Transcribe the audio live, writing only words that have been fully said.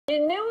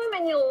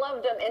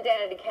loved them in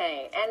Danity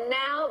Kane. And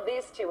now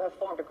these two have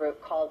formed a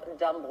group called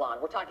Dumblonde.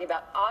 We're talking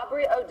about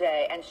Aubrey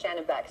O'Day and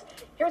Shannon Bex.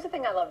 Here's the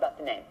thing I love about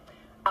the name.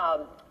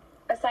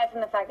 Aside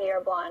from the fact that you're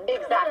a blonde.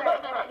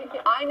 Exactly.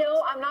 I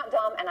know I'm not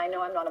dumb, and I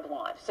know I'm not a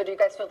blonde. So do you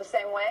guys feel the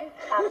same way?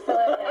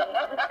 Absolutely.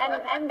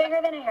 and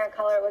bigger than a hair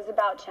color, it was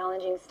about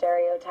challenging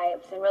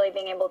stereotypes and really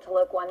being able to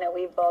look one that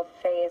we've both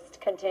faced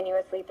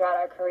continuously throughout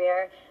our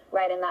career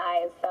right in the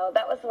eyes. So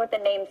that was what the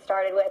name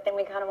started with, and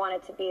we kind of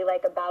wanted to be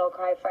like a battle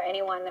cry for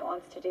anyone that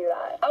wants to do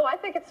that. Oh, I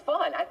think it's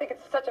fun. I think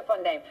it's such a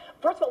fun name.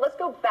 First of all, let's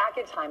go back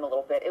in time a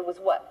little bit. It was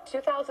what,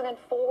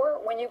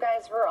 2004 when you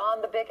guys were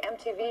on the big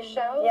MTV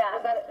show? Yeah,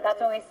 that's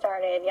when we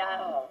started,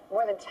 yeah. Oh,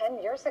 more than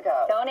 10 years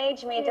ago. Don't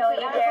age me, don't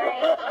you, Jerry?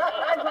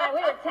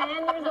 We were 10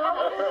 years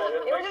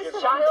old. You were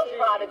just child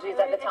prodigies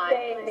at the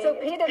time. So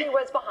P. Diddy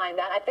was behind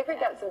that. I think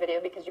we've got some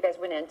video because you guys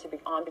went in to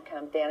become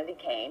Danity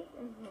Kane.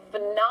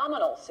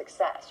 Phenomenal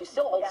success. You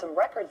still hold some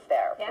records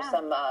there for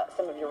some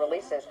of your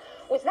releases.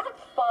 Was that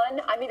fun?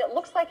 I mean, it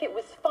looks like it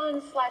was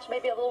fun /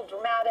 maybe a little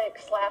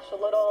dramatic / a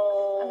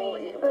little. I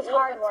mean, it was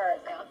hard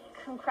work.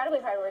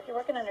 Incredibly hard work. You're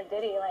working under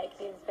Diddy, like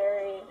he's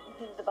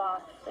the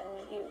boss,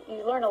 and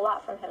you learn a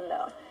lot from him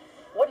though.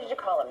 What did you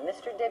call him?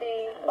 Mr.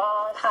 Diddy?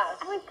 Boss? I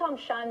always call him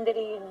Sean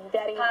Diddy,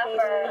 Daddy,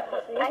 Papa.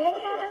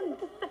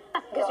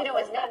 Because you know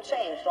his name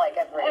changed like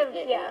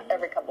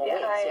every couple of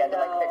weeks. You had to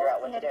like figure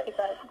out what to do.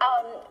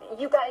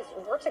 You guys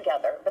were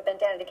together, but then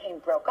Danity Kane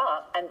broke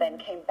up and then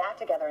came back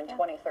together in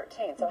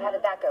 2013. So how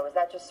did that go? Was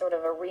that just sort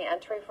of a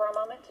re-entry for a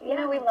moment? You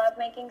know, we love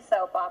making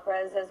soap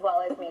operas as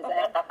well as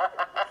music.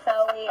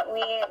 So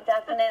we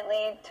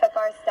definitely took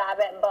our stab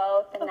at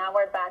both, and now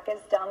we're back as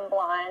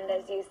Dumblonde,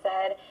 as you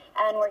said,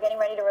 and we're getting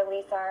ready to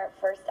release our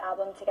first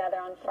album together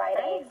on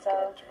Friday.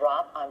 So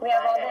drop on we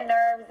have all the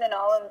nerves and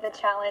all of the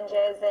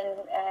challenges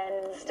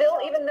and still,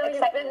 even though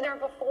you've been there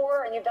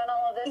before and you've done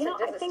all of this,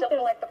 does it still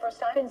feel like the first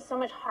time? There's been so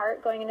much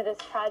heart going into this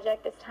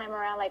project this time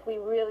around. Like we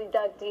really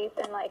dug deep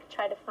and like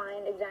tried to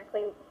find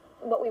exactly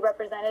what we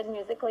represented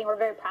musically. We're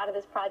very proud of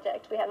this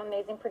project. We have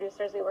amazing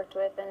producers we worked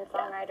with and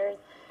songwriters.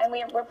 And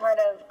we're part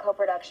of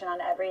co-production on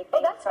everything.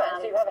 Oh, that's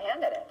fun. So you have a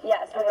hand in it.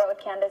 Yes, we wrote with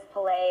Candace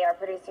Pillay. Our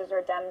producers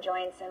were Dem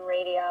Joints and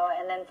Radio.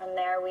 And then from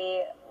there,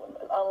 we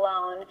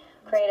alone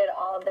created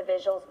all of the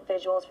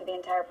visuals for the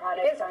entire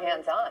project. You guys are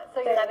hands-on.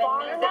 So you're 7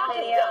 music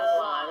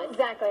videos.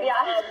 Exactly.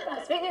 Yeah.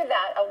 Speaking of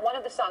that, one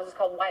of the songs is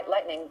called White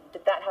Lightning.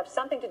 Did that have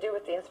something to do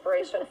with the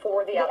inspiration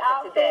for the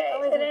outfit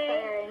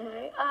today?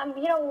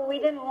 You know, we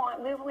didn't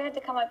want, we had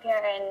to come up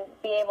here and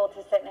be able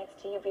to sit next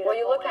to you beautiful Well,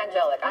 you look women.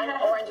 angelic.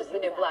 Orange is the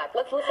new black.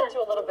 Let's listen to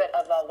a little bit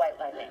of White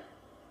Lightning.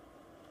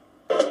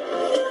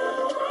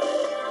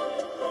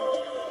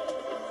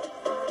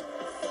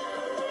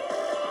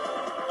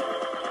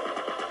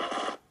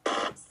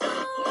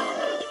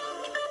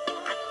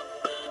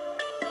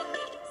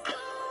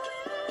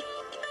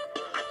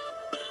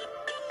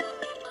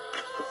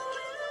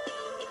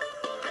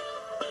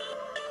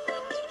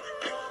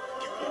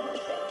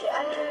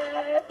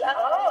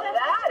 Oh,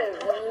 that is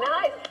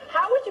nice.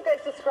 How would you guys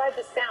describe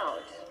the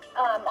sound?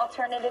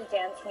 Alternative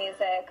dance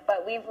music,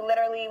 but we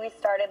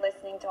started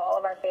listening to all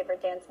of our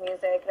favorite dance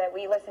music that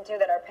we listened to,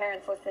 that our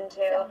parents listened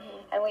to,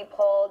 and we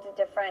pulled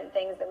different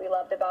things that we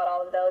loved about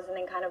all of those and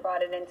then kind of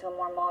brought it into a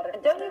more modern.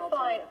 And don't you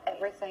find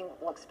everything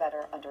looks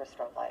better under a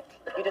strobe light?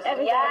 You just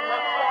you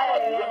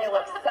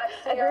look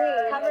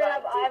sexier. Covered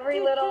up every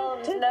little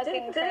nook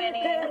and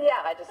cranny.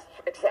 Yeah, I just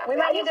exactly.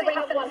 We might need to bring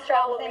have some one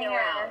follow strobes in me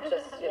here. around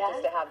just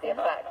to have the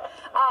effect.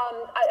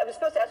 I was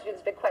supposed to ask you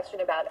this big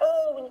question about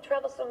when you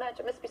travel so much,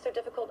 it must be so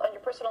difficult on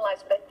your personal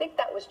lives, but I think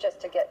that was just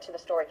to get to the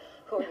story.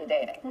 Who are you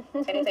dating?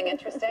 Anything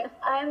interesting?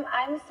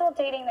 I'm still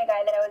dating the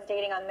guy that I was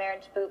dating on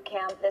Marriage Boot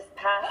Camp this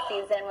past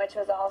season, which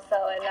was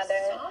also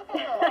another. I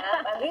saw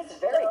that. He's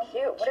very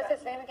cute. What is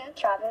his name again?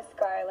 Travis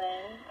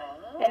Garland.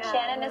 Oh. And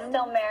Shannon is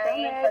still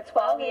married for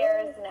 12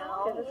 years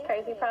now. It's this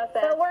crazy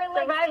process. So we're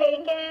like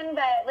taken,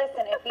 but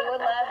listen, if you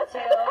would love to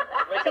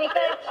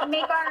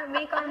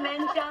make our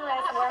men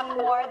jealous,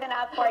 we're more than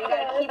up for it. You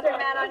gotta keep your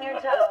man on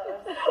your toes.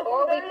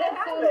 Or we can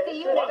soon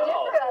see you in a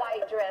different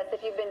white dress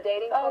if you've been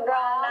dating for a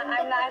while.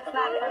 It's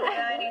not for me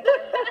anything.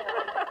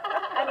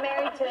 I'm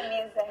married to the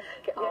music.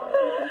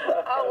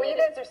 Oh, well, you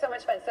guys are so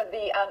much fun. So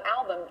the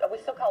album, we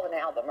still call it an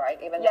album, right?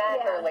 Even though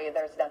clearly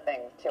there's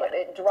nothing to it.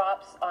 It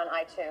drops on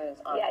iTunes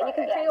on Friday. You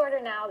can pre-order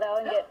now, though,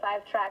 and get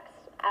 5 tracks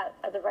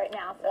as of right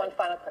now. So. One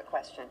final quick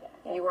question.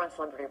 You were on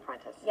Celebrity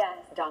Apprentice. Yes.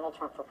 Donald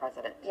Trump for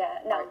president. Yeah,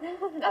 no.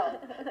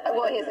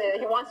 Well,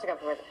 he wants to go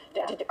for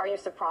president. Are you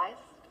surprised?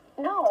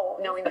 No.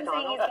 Knowing I'm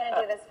saying he's going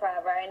to do this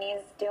forever, and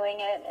he's doing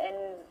it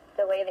in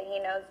the way that he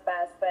knows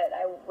best, but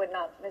I would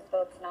not, his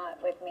vote's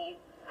not with me.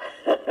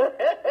 All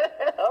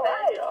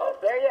right.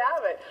 There you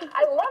have it.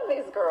 I love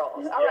these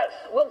girls. All right.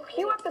 We'll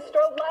cue up the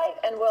strobe light,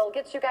 and we'll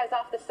get you guys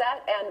off the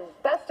set, and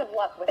best of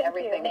luck with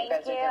everything you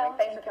guys are doing.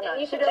 Thanks for coming on.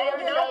 They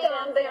are not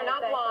dumb. They are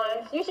not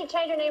blonde. You should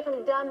change your name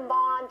from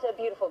Dumblonde to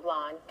Beautiful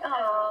Blonde.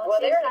 Oh, well,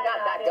 they already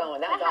got that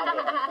going. That's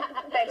obvious.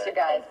 Thanks, you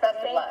guys.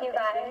 Best of luck. Thank you,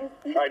 guys.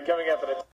 All right, coming up at a